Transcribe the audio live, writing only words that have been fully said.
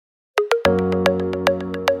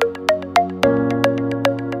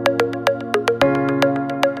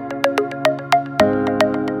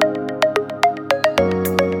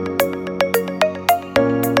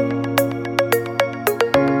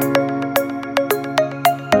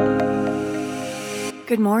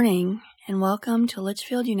Good morning, and welcome to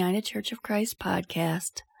Litchfield United Church of Christ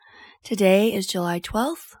podcast. Today is July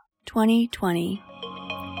 12th, 2020.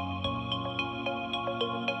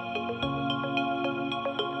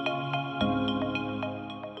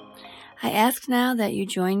 I ask now that you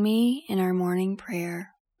join me in our morning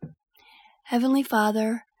prayer. Heavenly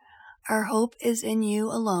Father, our hope is in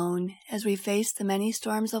you alone as we face the many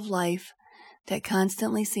storms of life that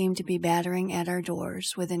constantly seem to be battering at our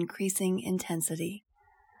doors with increasing intensity.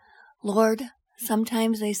 Lord,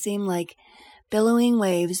 sometimes they seem like billowing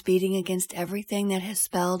waves beating against everything that has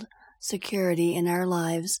spelled security in our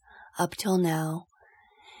lives up till now,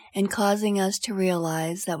 and causing us to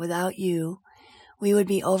realize that without you, we would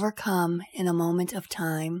be overcome in a moment of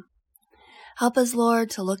time. Help us, Lord,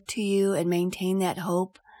 to look to you and maintain that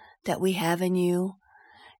hope that we have in you,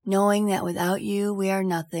 knowing that without you we are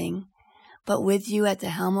nothing, but with you at the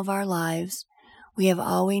helm of our lives, we have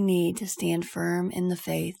all we need to stand firm in the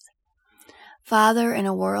faith. Father, in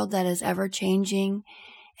a world that is ever-changing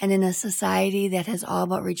and in a society that has all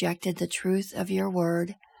but rejected the truth of your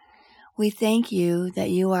word, we thank you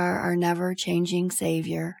that you are our never-changing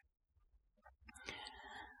Savior,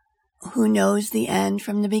 who knows the end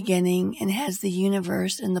from the beginning and has the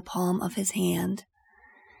universe in the palm of his hand.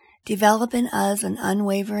 Develop in us an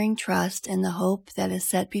unwavering trust in the hope that is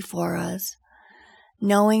set before us,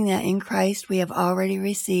 knowing that in Christ we have already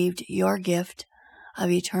received your gift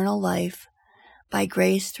of eternal life by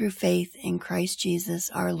grace through faith in Christ Jesus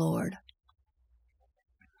our Lord.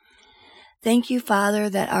 Thank you, Father,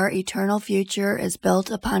 that our eternal future is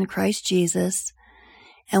built upon Christ Jesus,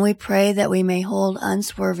 and we pray that we may hold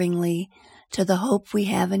unswervingly to the hope we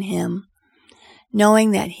have in him,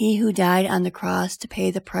 knowing that he who died on the cross to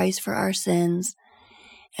pay the price for our sins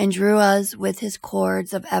and drew us with his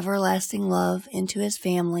cords of everlasting love into his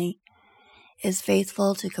family is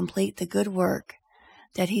faithful to complete the good work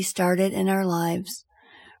that he started in our lives,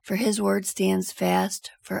 for his word stands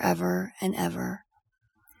fast forever and ever.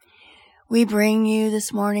 We bring you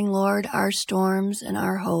this morning, Lord, our storms and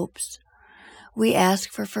our hopes. We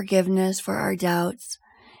ask for forgiveness for our doubts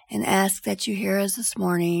and ask that you hear us this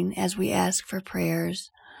morning as we ask for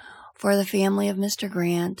prayers for the family of Mr.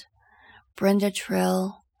 Grant, Brenda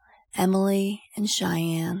Trill, Emily, and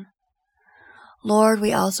Cheyenne. Lord,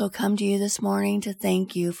 we also come to you this morning to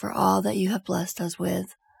thank you for all that you have blessed us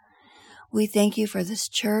with. We thank you for this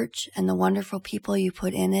church and the wonderful people you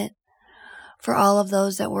put in it, for all of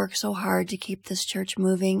those that work so hard to keep this church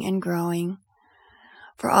moving and growing,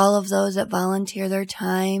 for all of those that volunteer their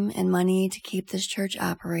time and money to keep this church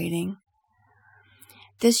operating.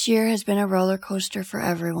 This year has been a roller coaster for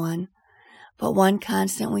everyone, but one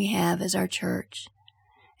constant we have is our church,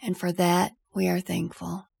 and for that we are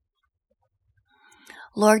thankful.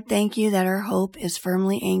 Lord, thank you that our hope is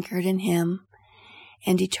firmly anchored in him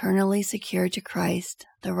and eternally secured to Christ,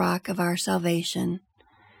 the rock of our salvation.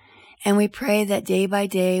 And we pray that day by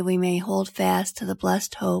day we may hold fast to the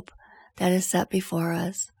blessed hope that is set before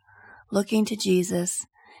us, looking to Jesus,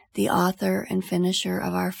 the author and finisher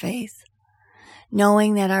of our faith,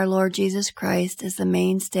 knowing that our Lord Jesus Christ is the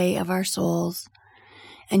mainstay of our souls,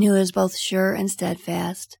 and who is both sure and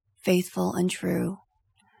steadfast, faithful and true.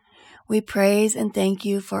 We praise and thank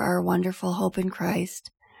you for our wonderful hope in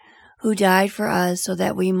Christ, who died for us so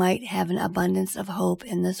that we might have an abundance of hope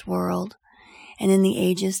in this world and in the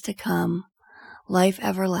ages to come, life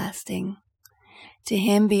everlasting. To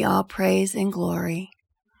him be all praise and glory.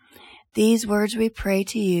 These words we pray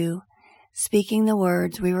to you, speaking the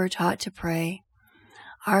words we were taught to pray.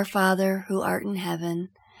 Our Father, who art in heaven,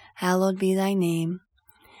 hallowed be thy name.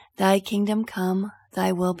 Thy kingdom come,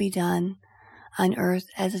 thy will be done, on earth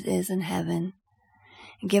as it is in heaven.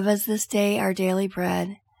 Give us this day our daily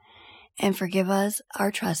bread, and forgive us our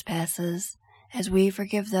trespasses, as we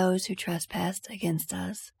forgive those who trespass against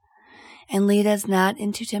us. And lead us not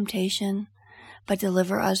into temptation, but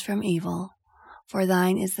deliver us from evil. For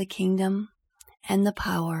thine is the kingdom, and the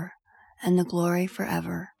power, and the glory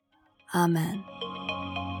forever. Amen.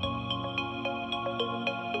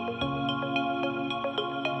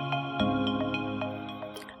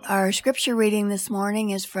 Our scripture reading this morning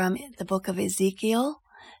is from the book of Ezekiel,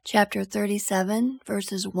 chapter 37,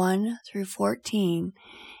 verses 1 through 14,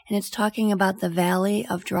 and it's talking about the valley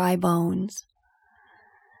of dry bones.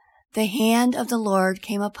 The hand of the Lord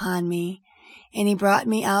came upon me, and he brought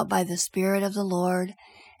me out by the Spirit of the Lord,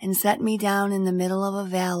 and set me down in the middle of a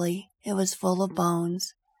valley. It was full of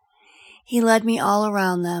bones. He led me all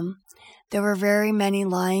around them. There were very many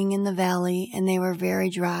lying in the valley, and they were very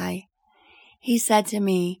dry. He said to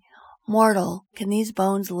me, Mortal, can these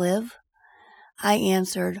bones live? I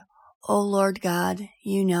answered, O Lord God,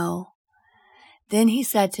 you know. Then he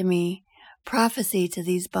said to me, Prophesy to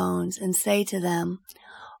these bones, and say to them,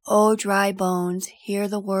 O dry bones, hear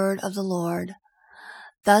the word of the Lord.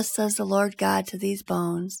 Thus says the Lord God to these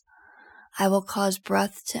bones, I will cause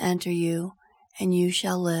breath to enter you, and you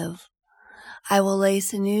shall live. I will lay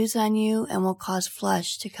sinews on you, and will cause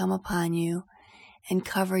flesh to come upon you, and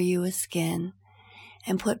cover you with skin,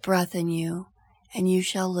 and put breath in you, and you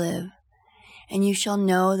shall live, and you shall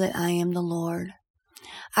know that I am the Lord.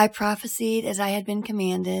 I prophesied as I had been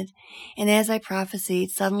commanded, and as I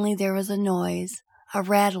prophesied, suddenly there was a noise, a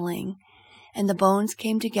rattling, and the bones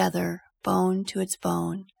came together, bone to its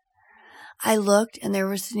bone. I looked, and there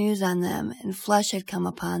were sinews on them, and flesh had come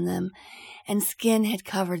upon them, and skin had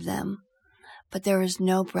covered them, but there was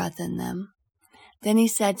no breath in them. Then he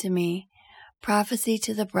said to me, Prophesy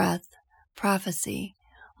to the breath, prophesy,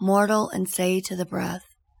 mortal, and say to the breath,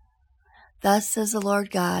 Thus says the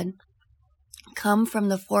Lord God, Come from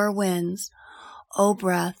the four winds, O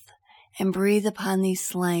breath, and breathe upon these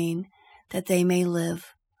slain, that they may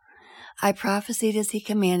live. I prophesied as he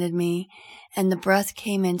commanded me, and the breath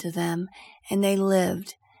came into them, and they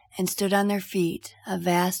lived, and stood on their feet, a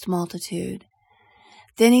vast multitude.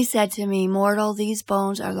 Then he said to me, Mortal, these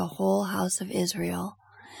bones are the whole house of Israel.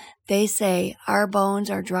 They say, Our bones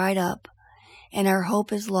are dried up, and our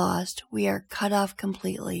hope is lost. We are cut off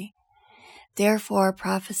completely. Therefore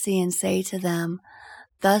prophesy and say to them,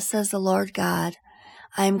 Thus says the Lord God,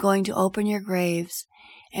 I am going to open your graves,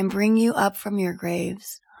 and bring you up from your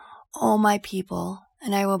graves, O my people,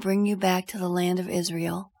 and I will bring you back to the land of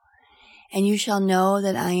Israel. And you shall know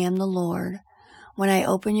that I am the Lord, when I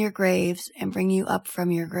open your graves and bring you up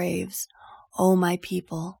from your graves, O my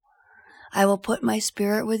people. I will put my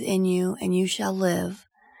spirit within you, and you shall live,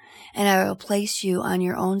 and I will place you on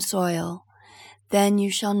your own soil. Then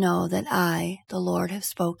you shall know that I, the Lord, have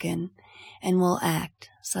spoken, and will act,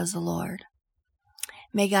 says the Lord.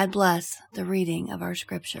 May God bless the reading of our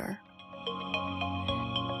scripture.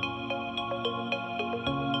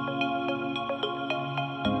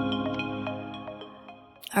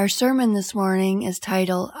 Our sermon this morning is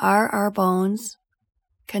titled, Are Our Bones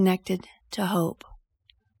Connected to Hope?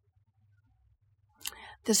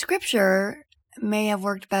 The scripture may have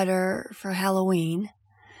worked better for Halloween,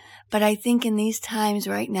 but I think in these times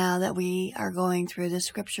right now that we are going through, the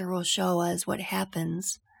scripture will show us what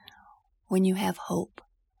happens when you have hope.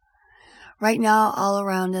 Right now, all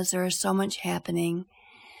around us, there is so much happening.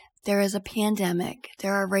 There is a pandemic.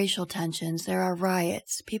 There are racial tensions. There are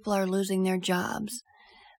riots. People are losing their jobs.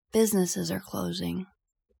 Businesses are closing.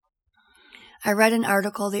 I read an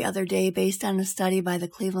article the other day based on a study by the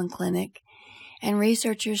Cleveland Clinic, and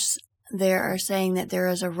researchers there are saying that there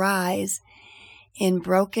is a rise in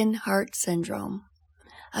broken heart syndrome,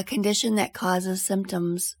 a condition that causes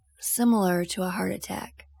symptoms similar to a heart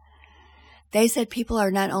attack. They said people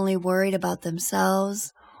are not only worried about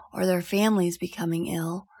themselves or their families becoming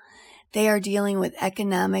ill, they are dealing with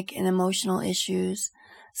economic and emotional issues,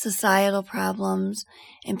 societal problems,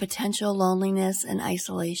 and potential loneliness and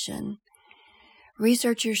isolation.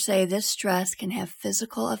 Researchers say this stress can have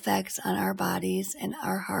physical effects on our bodies and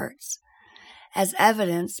our hearts, as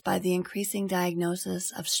evidenced by the increasing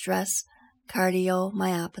diagnosis of stress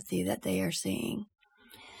cardiomyopathy that they are seeing.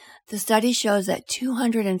 The study shows that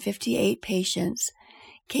 258 patients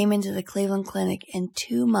came into the Cleveland Clinic in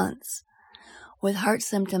 2 months with heart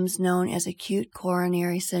symptoms known as acute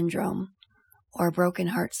coronary syndrome or broken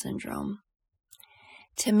heart syndrome.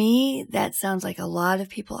 To me, that sounds like a lot of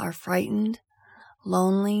people are frightened,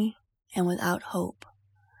 lonely, and without hope.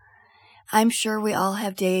 I'm sure we all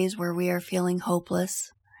have days where we are feeling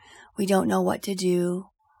hopeless. We don't know what to do,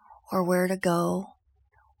 or where to go,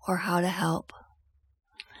 or how to help.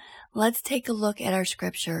 Let's take a look at our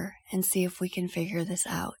scripture and see if we can figure this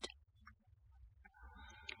out.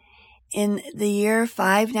 In the year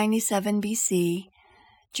 597 BC,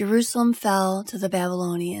 Jerusalem fell to the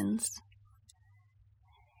Babylonians.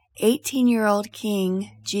 18-year-old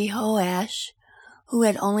King Jehoash, who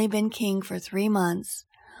had only been king for 3 months,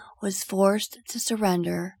 was forced to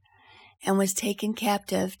surrender and was taken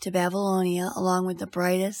captive to Babylonia along with the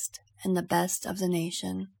brightest and the best of the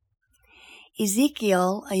nation.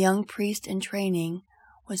 Ezekiel, a young priest in training,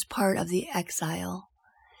 was part of the exile,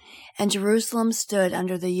 and Jerusalem stood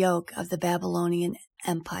under the yoke of the Babylonian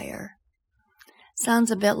Empire.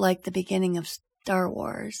 Sounds a bit like the beginning of Star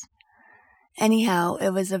Wars. Anyhow, it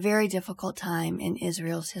was a very difficult time in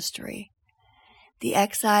Israel's history. The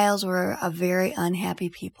exiles were a very unhappy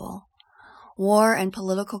people. War and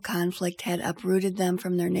political conflict had uprooted them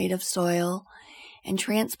from their native soil and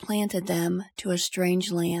transplanted them to a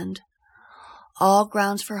strange land. All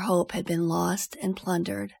grounds for hope had been lost and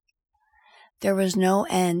plundered. There was no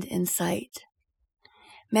end in sight.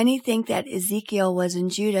 Many think that Ezekiel was in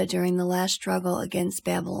Judah during the last struggle against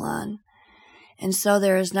Babylon, and so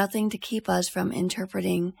there is nothing to keep us from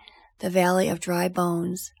interpreting the Valley of Dry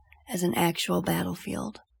Bones as an actual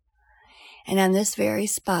battlefield. And on this very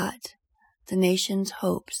spot, the nation's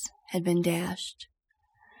hopes had been dashed.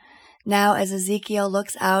 Now, as Ezekiel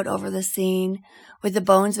looks out over the scene with the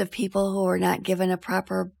bones of people who were not given a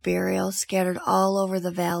proper burial scattered all over the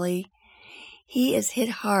valley, he is hit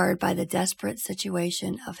hard by the desperate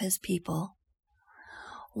situation of his people.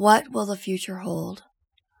 What will the future hold?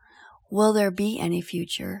 Will there be any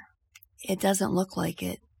future? It doesn't look like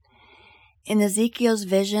it. In Ezekiel's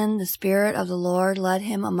vision, the Spirit of the Lord led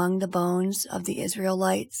him among the bones of the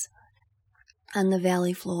Israelites on the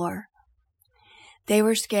valley floor. They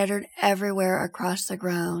were scattered everywhere across the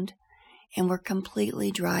ground and were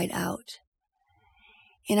completely dried out.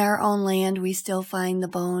 In our own land, we still find the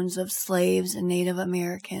bones of slaves and Native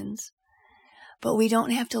Americans, but we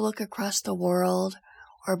don't have to look across the world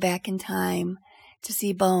or back in time to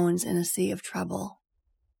see bones in a sea of trouble.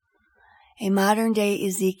 A modern-day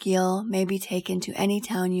Ezekiel may be taken to any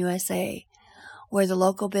town USA where the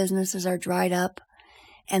local businesses are dried up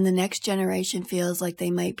and the next generation feels like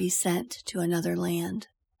they might be sent to another land.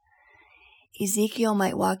 Ezekiel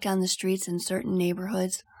might walk down the streets in certain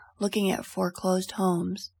neighborhoods looking at foreclosed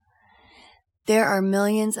homes. There are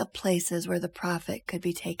millions of places where the prophet could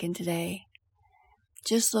be taken today.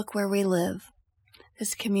 Just look where we live,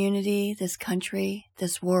 this community, this country,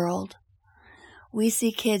 this world. We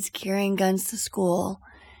see kids carrying guns to school,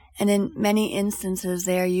 and in many instances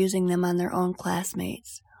they are using them on their own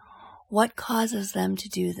classmates. What causes them to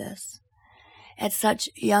do this? At such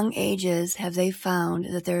young ages have they found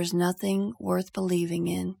that there is nothing worth believing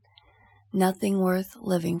in, nothing worth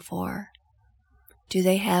living for? Do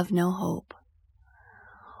they have no hope?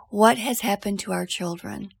 What has happened to our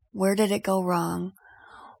children? Where did it go wrong?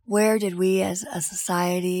 Where did we as a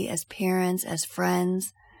society, as parents, as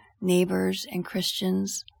friends, neighbors, and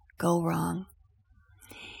Christians go wrong?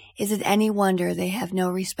 Is it any wonder they have no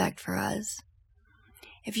respect for us?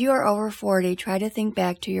 If you are over 40, try to think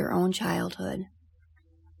back to your own childhood.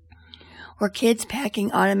 Were kids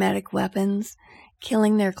packing automatic weapons,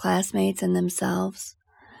 killing their classmates and themselves?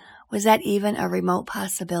 Was that even a remote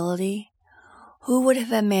possibility? Who would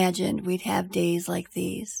have imagined we'd have days like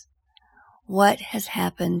these? What has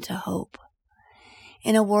happened to hope?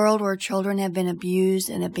 In a world where children have been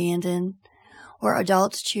abused and abandoned, where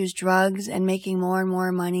adults choose drugs and making more and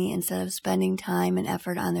more money instead of spending time and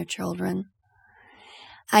effort on their children.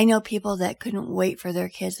 I know people that couldn't wait for their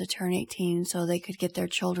kids to turn 18 so they could get their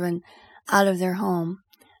children out of their home,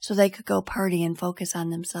 so they could go party and focus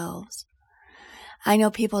on themselves. I know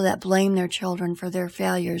people that blame their children for their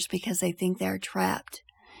failures because they think they are trapped,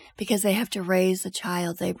 because they have to raise the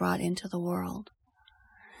child they brought into the world.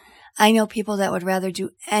 I know people that would rather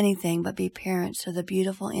do anything but be parents to the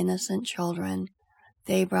beautiful, innocent children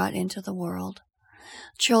they brought into the world.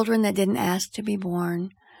 Children that didn't ask to be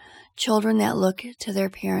born. Children that look to their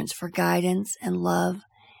parents for guidance and love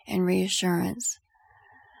and reassurance,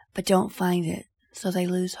 but don't find it, so they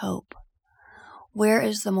lose hope. Where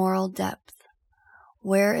is the moral depth?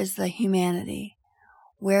 Where is the humanity?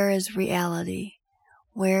 Where is reality?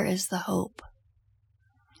 Where is the hope?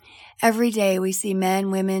 Every day we see men,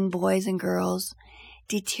 women, boys, and girls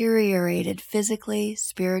deteriorated physically,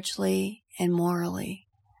 spiritually, and morally.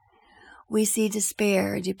 We see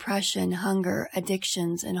despair, depression, hunger,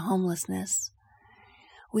 addictions, and homelessness.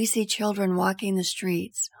 We see children walking the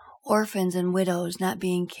streets, orphans and widows not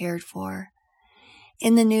being cared for.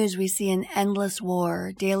 In the news, we see an endless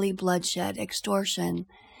war, daily bloodshed, extortion,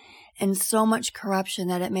 and so much corruption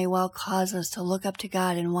that it may well cause us to look up to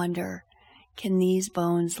God and wonder, can these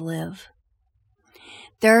bones live?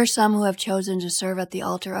 There are some who have chosen to serve at the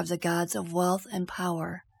altar of the gods of wealth and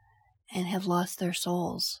power and have lost their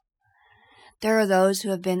souls. There are those who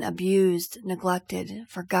have been abused, neglected,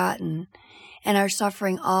 forgotten, and are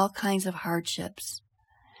suffering all kinds of hardships.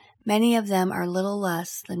 Many of them are little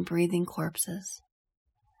less than breathing corpses.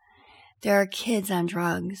 There are kids on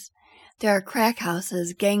drugs. There are crack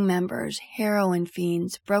houses, gang members, heroin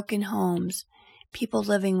fiends, broken homes, people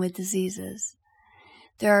living with diseases.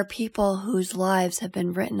 There are people whose lives have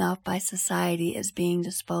been written off by society as being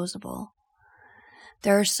disposable.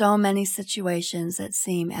 There are so many situations that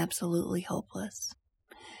seem absolutely hopeless.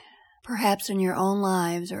 Perhaps in your own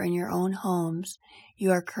lives or in your own homes,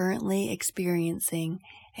 you are currently experiencing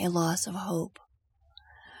a loss of hope.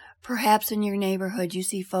 Perhaps in your neighborhood you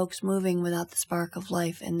see folks moving without the spark of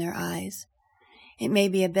life in their eyes. It may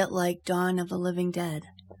be a bit like Dawn of the Living Dead.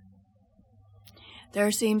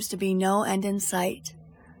 There seems to be no end in sight,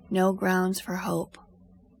 no grounds for hope.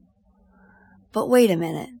 But wait a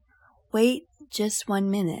minute. Wait just 1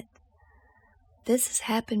 minute. This has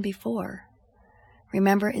happened before.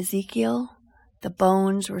 Remember Ezekiel? The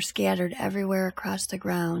bones were scattered everywhere across the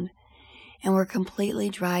ground and were completely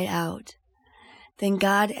dried out. Then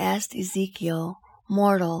God asked Ezekiel,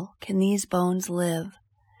 "Mortal, can these bones live?"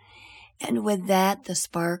 And with that, the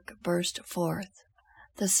spark burst forth,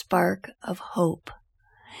 the spark of hope.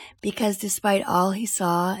 Because despite all he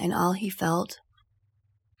saw and all he felt,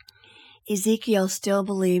 Ezekiel still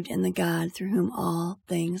believed in the God through whom all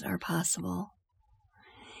things are possible.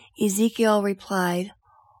 Ezekiel replied,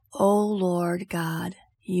 "O Lord God,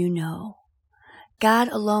 you know." God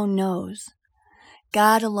alone knows.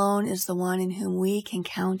 God alone is the one in whom we can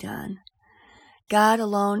count on. God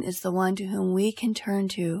alone is the one to whom we can turn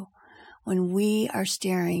to when we are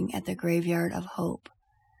staring at the graveyard of hope.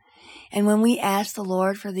 And when we ask the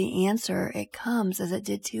Lord for the answer, it comes as it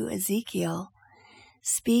did to Ezekiel.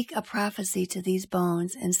 Speak a prophecy to these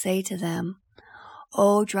bones and say to them,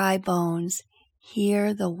 "O dry bones,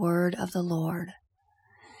 hear the word of the Lord."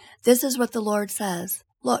 This is what the Lord says.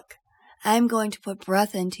 "Look, I am going to put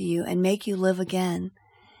breath into you and make you live again.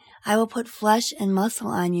 I will put flesh and muscle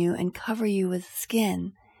on you and cover you with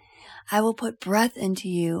skin. I will put breath into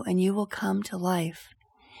you and you will come to life.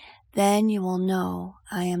 Then you will know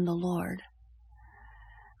I am the Lord."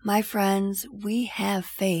 My friends, we have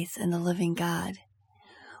faith in the living God.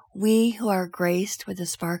 We who are graced with the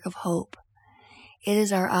spark of hope. It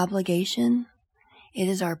is our obligation. It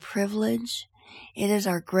is our privilege. It is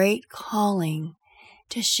our great calling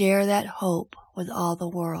to share that hope with all the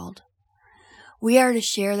world. We are to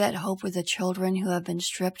share that hope with the children who have been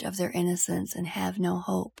stripped of their innocence and have no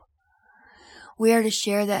hope. We are to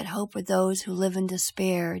share that hope with those who live in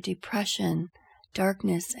despair, depression,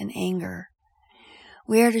 darkness, and anger.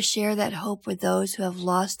 We are to share that hope with those who have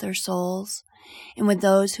lost their souls and with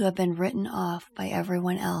those who have been written off by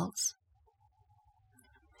everyone else.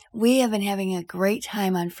 We have been having a great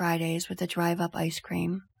time on Fridays with the drive-up ice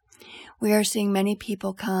cream. We are seeing many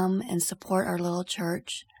people come and support our little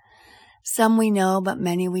church. Some we know, but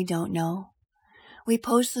many we don't know. We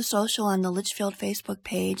post the social on the Litchfield Facebook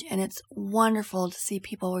page, and it's wonderful to see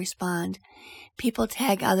people respond. People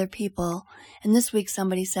tag other people, and this week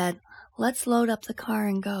somebody said, "Let's load up the car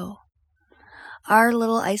and go." Our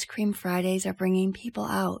little ice cream Fridays are bringing people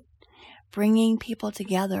out, bringing people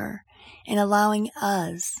together, and allowing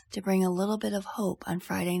us to bring a little bit of hope on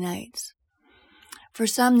Friday nights. For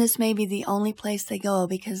some, this may be the only place they go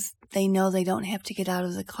because they know they don't have to get out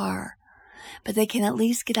of the car, but they can at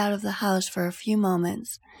least get out of the house for a few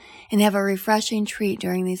moments and have a refreshing treat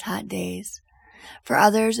during these hot days. For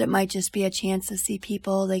others, it might just be a chance to see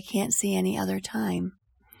people they can't see any other time.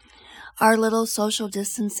 Our little social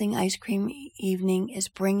distancing ice cream evening is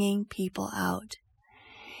bringing people out.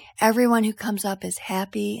 Everyone who comes up is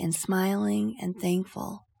happy and smiling and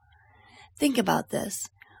thankful. Think about this.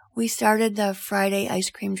 We started the Friday ice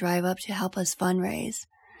cream drive-up to help us fundraise,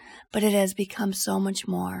 but it has become so much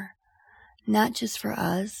more. Not just for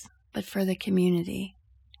us, but for the community.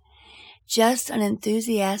 Just an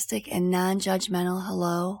enthusiastic and non-judgmental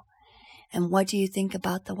hello, and what do you think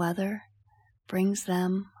about the weather? Brings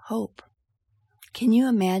them hope. Can you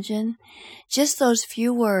imagine just those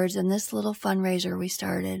few words in this little fundraiser we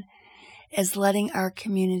started as letting our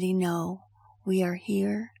community know we are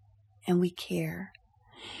here and we care.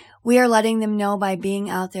 We are letting them know by being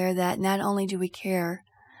out there that not only do we care,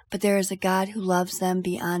 but there is a God who loves them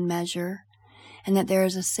beyond measure, and that there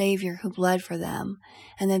is a Savior who bled for them,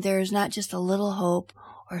 and that there is not just a little hope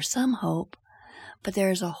or some hope, but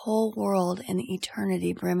there is a whole world and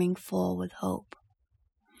eternity brimming full with hope.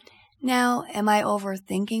 Now, am I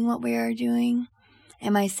overthinking what we are doing?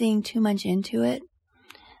 Am I seeing too much into it?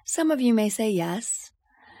 Some of you may say yes,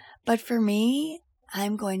 but for me,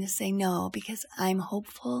 I'm going to say no because I'm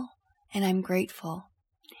hopeful and I'm grateful.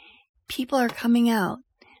 People are coming out.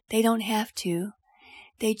 They don't have to.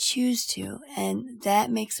 They choose to, and that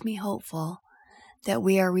makes me hopeful that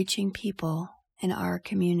we are reaching people in our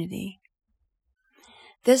community.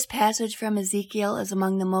 This passage from Ezekiel is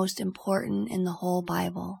among the most important in the whole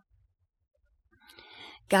Bible.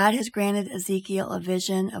 God has granted Ezekiel a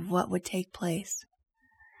vision of what would take place.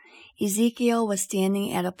 Ezekiel was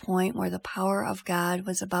standing at a point where the power of God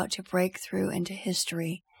was about to break through into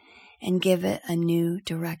history and give it a new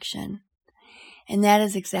direction. And that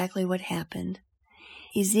is exactly what happened.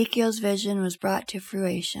 Ezekiel's vision was brought to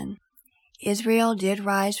fruition. Israel did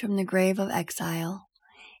rise from the grave of exile.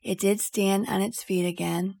 It did stand on its feet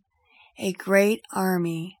again, a great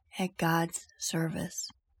army at God's service.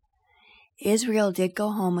 Israel did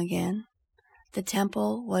go home again. The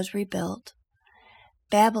temple was rebuilt.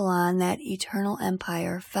 Babylon, that eternal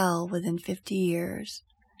empire, fell within 50 years.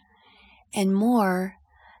 And more,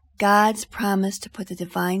 God's promise to put the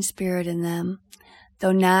divine spirit in them,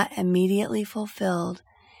 though not immediately fulfilled,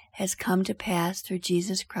 has come to pass through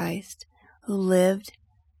Jesus Christ, who lived,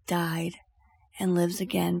 died, and lives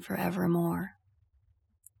again forevermore.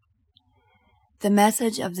 The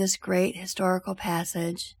message of this great historical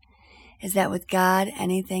passage is that with God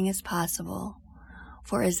anything is possible.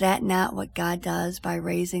 For is that not what God does by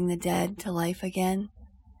raising the dead to life again?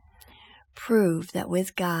 Prove that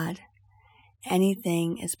with God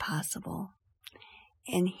anything is possible,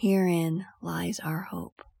 and herein lies our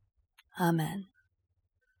hope. Amen.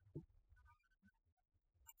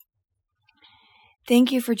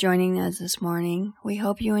 Thank you for joining us this morning. We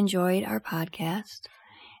hope you enjoyed our podcast,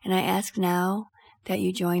 and I ask now that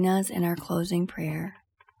you join us in our closing prayer.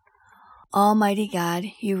 Almighty God,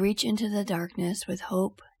 you reach into the darkness with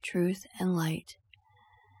hope, truth, and light.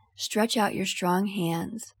 Stretch out your strong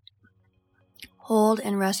hands. Hold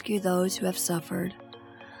and rescue those who have suffered.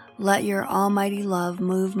 Let your almighty love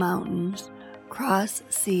move mountains, cross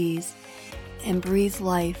seas, and breathe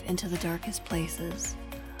life into the darkest places.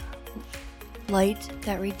 Light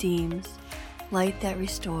that redeems, light that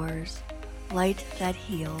restores, light that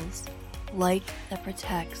heals, light that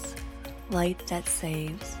protects, light that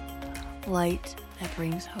saves, light that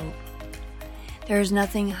brings hope. There is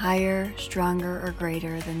nothing higher, stronger, or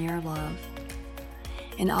greater than your love.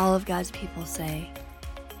 And all of God's people say,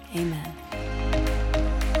 Amen.